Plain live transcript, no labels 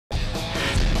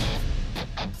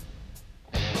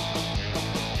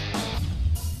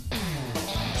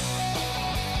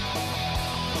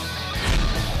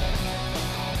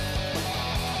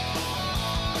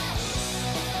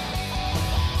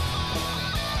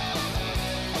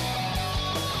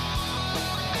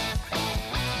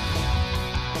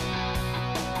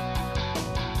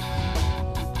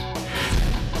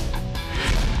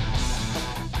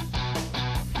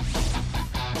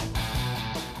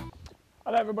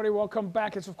everybody, welcome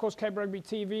back. It's of course Cape Rugby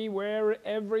TV, where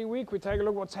every week we take a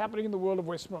look at what's happening in the world of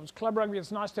West Brom's Club Rugby.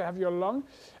 It's nice to have you along.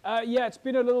 Yeah, it's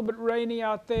been a little bit rainy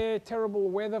out there,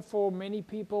 terrible weather for many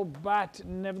people, but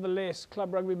nevertheless,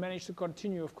 Club Rugby managed to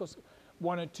continue. Of course,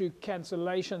 1 or 2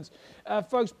 cancellations.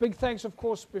 Folks, big thanks, of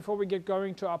course, before we get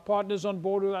going, to our partners on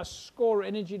board with us, Score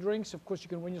Energy Drinks. Of course, you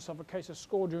can win yourself a case of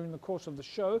Score during the course of the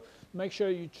show. Make sure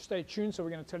you stay tuned, so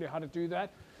we're going to tell you how to do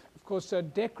that. Of course,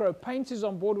 Decro Paints is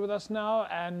on board with us now,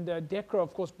 and Decro,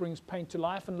 of course, brings paint to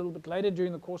life. And a little bit later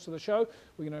during the course of the show,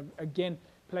 we're going to, again,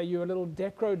 play you a little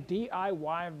Decro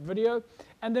DIY video.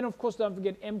 And then, of course, don't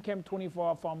forget MChem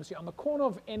 24-hour Pharmacy on the corner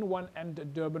of N1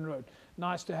 and Durban Road.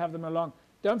 Nice to have them along.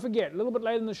 Don't forget, a little bit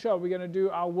later in the show, we're going to do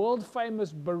our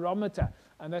world-famous barometer.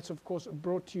 And that's, of course,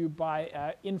 brought to you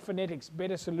by Infinetics,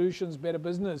 better solutions, better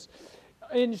business.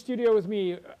 In studio with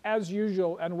me, as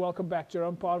usual, and welcome back,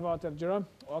 Jerome Parvat. Jerome,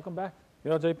 welcome back.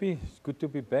 Yeah, JP, it's good to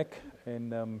be back.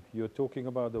 And you're talking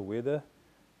about the weather.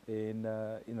 In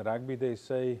rugby, they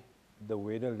say the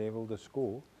weather leveled the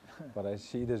score. But I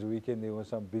see this weekend there were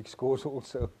some big scores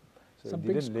also. So some it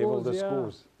big didn't scores, level the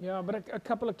scores. Yeah, but a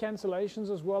couple of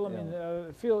cancellations as well. I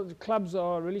mean, clubs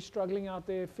are really struggling out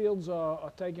there. Fields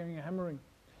are taking a hammering.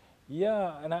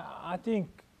 Yeah, and I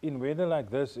think in weather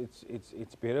like this,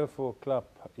 it's better for a club.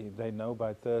 If they know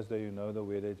by Thursday, you know the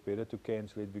weather, it's better to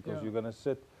cancel it, because you're going to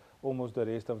sit almost the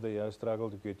rest of the year, struggle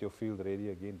to get your field ready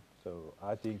again. So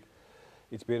I think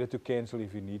it's better to cancel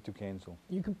if you need to cancel.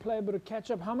 You can play a bit of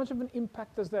catch-up. How much of an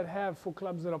impact does that have for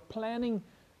clubs that are planning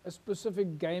a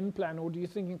specific game plan, or do you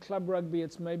think in club rugby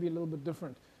it's maybe a little bit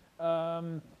different?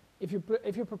 If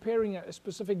you're preparing a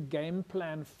specific game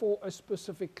plan for a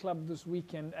specific club this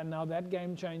weekend, and now that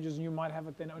game changes and you might have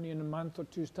it then only in a month or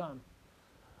two's time?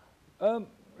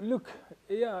 Look,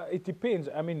 yeah, it depends.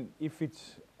 I mean, if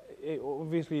it's,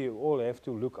 obviously you all have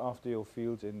to look after your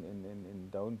fields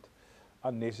and don't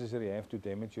unnecessarily have to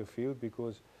damage your field,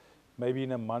 because maybe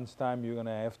in a month's time you're going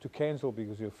to have to cancel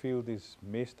because your field is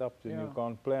messed up and you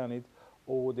can't play on it,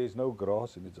 or there's no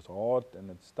grass and it's hot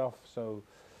and it's tough. So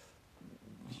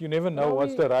you never know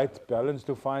what's the right balance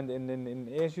to find. And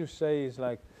as you say, it's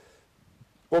like,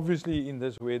 obviously in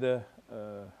this weather,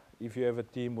 if you have a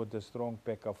team with a strong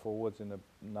pack of forwards and a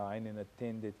 9 and a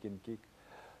 10 that can kick,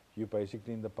 you're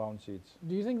basically in the pound seats.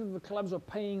 Do you think that the clubs are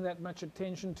paying that much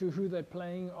attention to who they're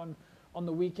playing on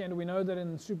the weekend? We know that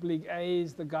in Super League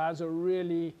A's, the guys are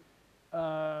really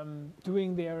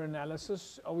doing their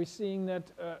analysis. Are we seeing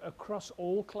that across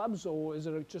all clubs, or is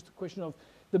it just a question of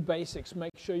the basics?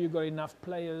 Make sure you've got enough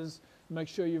players, make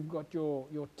sure you've got your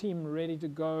team ready to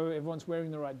go, everyone's wearing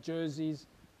the right jerseys.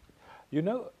 You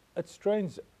know, it's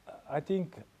strange. I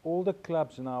think all the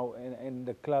clubs now, and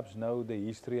the clubs know the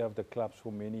history of the clubs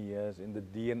for many years and the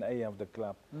DNA of the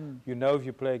club. You know, if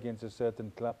you play against a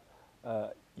certain club,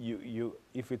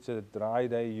 if it's a dry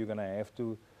day, you're going to have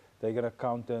to, they're going to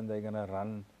counter and they're going to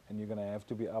run, and you're going to have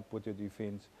to be up with your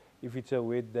defense. If it's a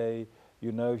wet day,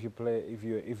 you know, if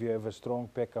you have a strong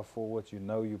pack of forwards, you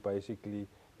know you're basically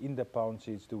in the pound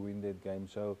seats to win that game.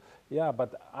 So yeah,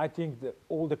 but I think that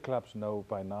all the clubs know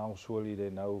by now, surely they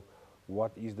know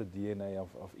what is the DNA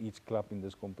of each club in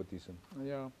this competition.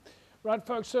 Yeah. Right,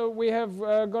 folks, so we have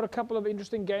got a couple of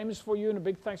interesting games for you, and a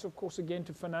big thanks, of course, again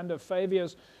to Fernando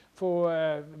Favias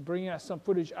for bringing us some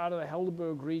footage out of the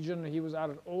Helderberg region. He was out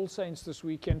at All Saints this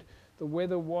weekend. The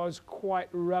weather was quite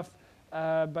rough,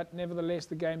 but nevertheless,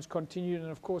 the games continued.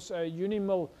 And, of course,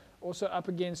 Unimil also up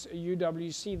against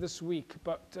UWC this week.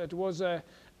 But it was a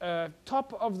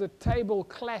top-of-the-table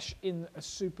clash in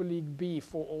Super League B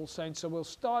for All Saints. So we'll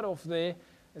start off there.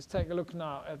 Let's take a look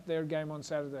now at their game on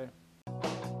Saturday.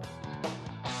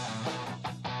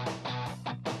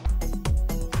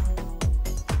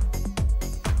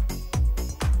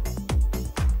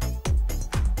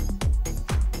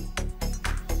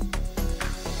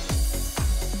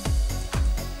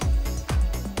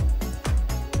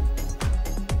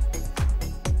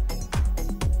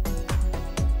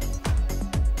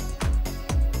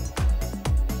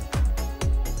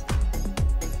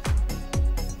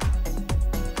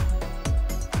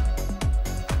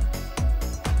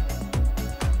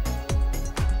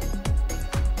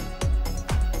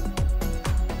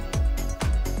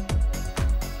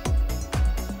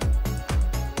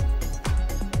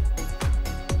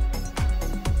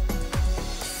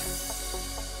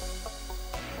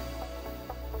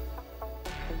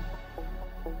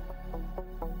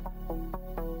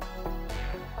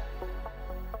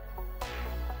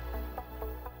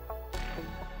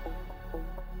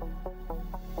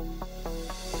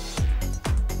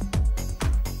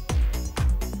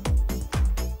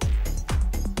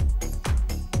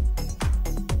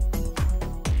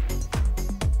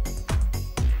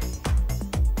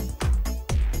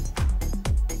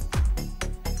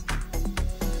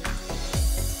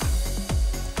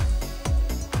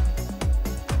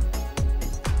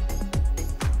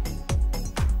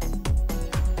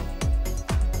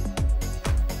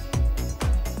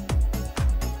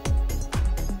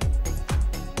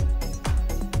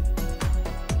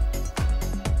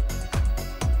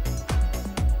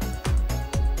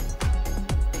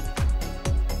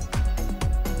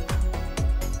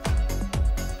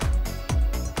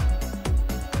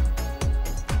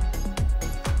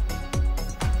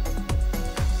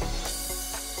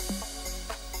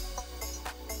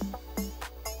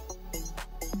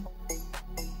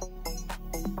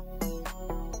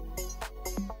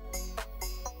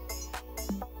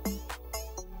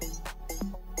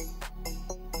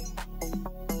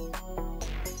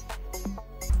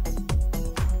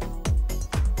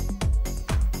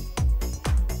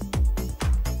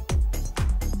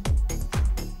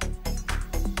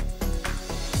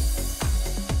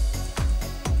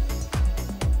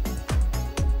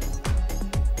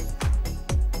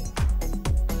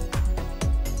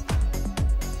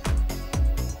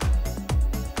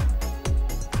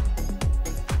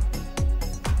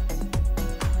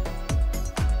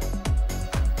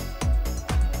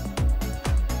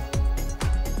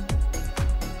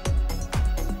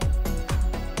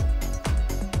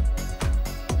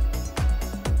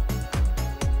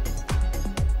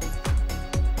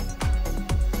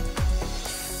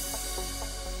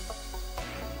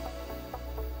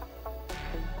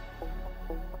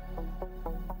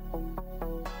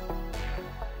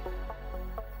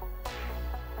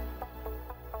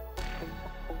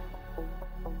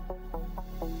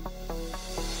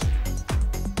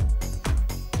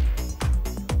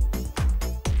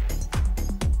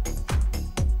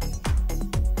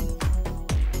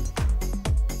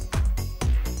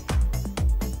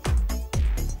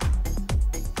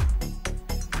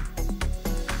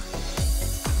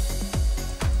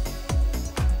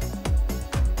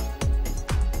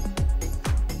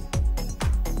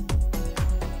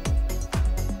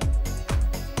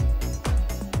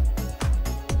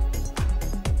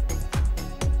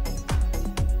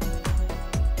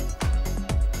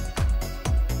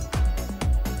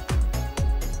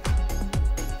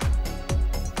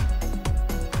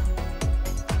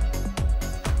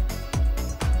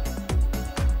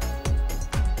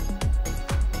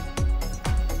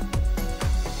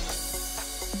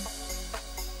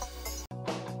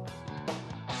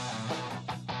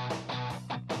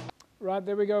 Right,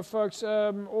 there we go, folks.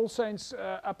 All Saints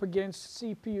up against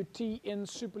CPUT in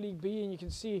Super League B, and you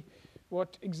can see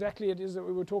what exactly it is that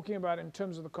we were talking about in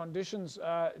terms of the conditions.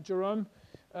 Jerome,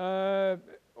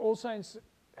 All Saints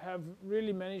have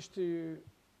really managed to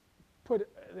put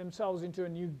themselves into a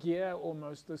new gear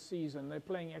almost this season. They're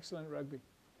playing excellent rugby.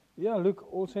 Yeah, look,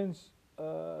 All Saints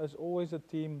is always a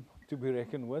team to be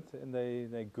reckoned with, and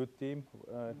they're a good team.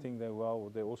 I think they're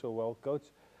also well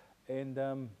coached,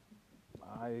 and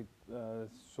I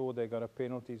saw they got a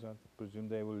penalty, so I presume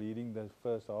they were leading the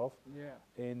first half. Yeah.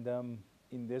 And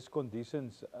in these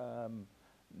conditions,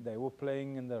 they were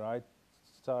playing in the right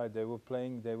side. They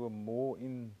were more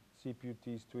in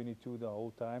CPUT's 22 the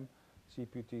whole time.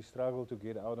 CPUT struggled to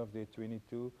get out of their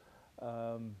 22.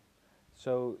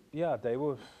 So yeah, they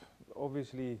were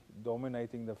obviously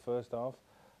dominating the first half.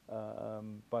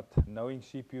 But knowing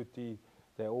CPUT,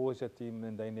 they're always a team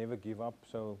and they never give up.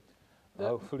 So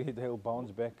hopefully they'll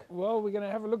bounce back. Well, we're going to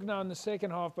have a look now in the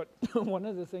second half, but one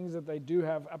of the things that they do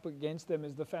have up against them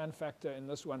is the fan factor in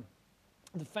this one.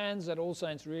 The fans at All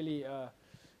Saints really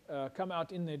come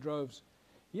out in their droves.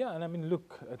 Yeah, and I mean,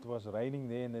 look, it was raining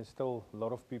there and there's still a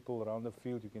lot of people around the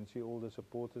field. You can see all the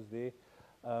supporters there.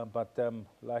 But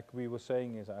like we were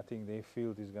saying, is I think their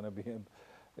field is going to be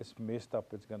it's messed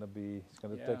up. It's going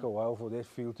to take a while for their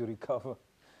field to recover.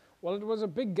 Well, it was a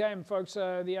big game, folks.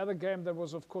 The other game that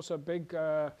was, of course, a big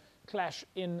clash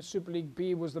in Super League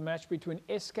B was the match between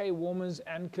SK Warmers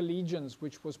and Collegians,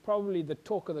 which was probably the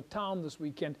talk of the town this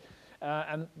weekend.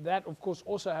 And that, of course,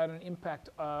 also had an impact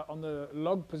on the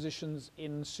log positions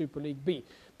in Super League B.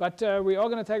 But we are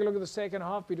going to take a look at the second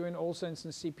half between All Saints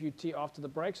and CPUT after the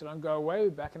break, so don't go away.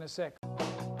 We'll be back in a sec.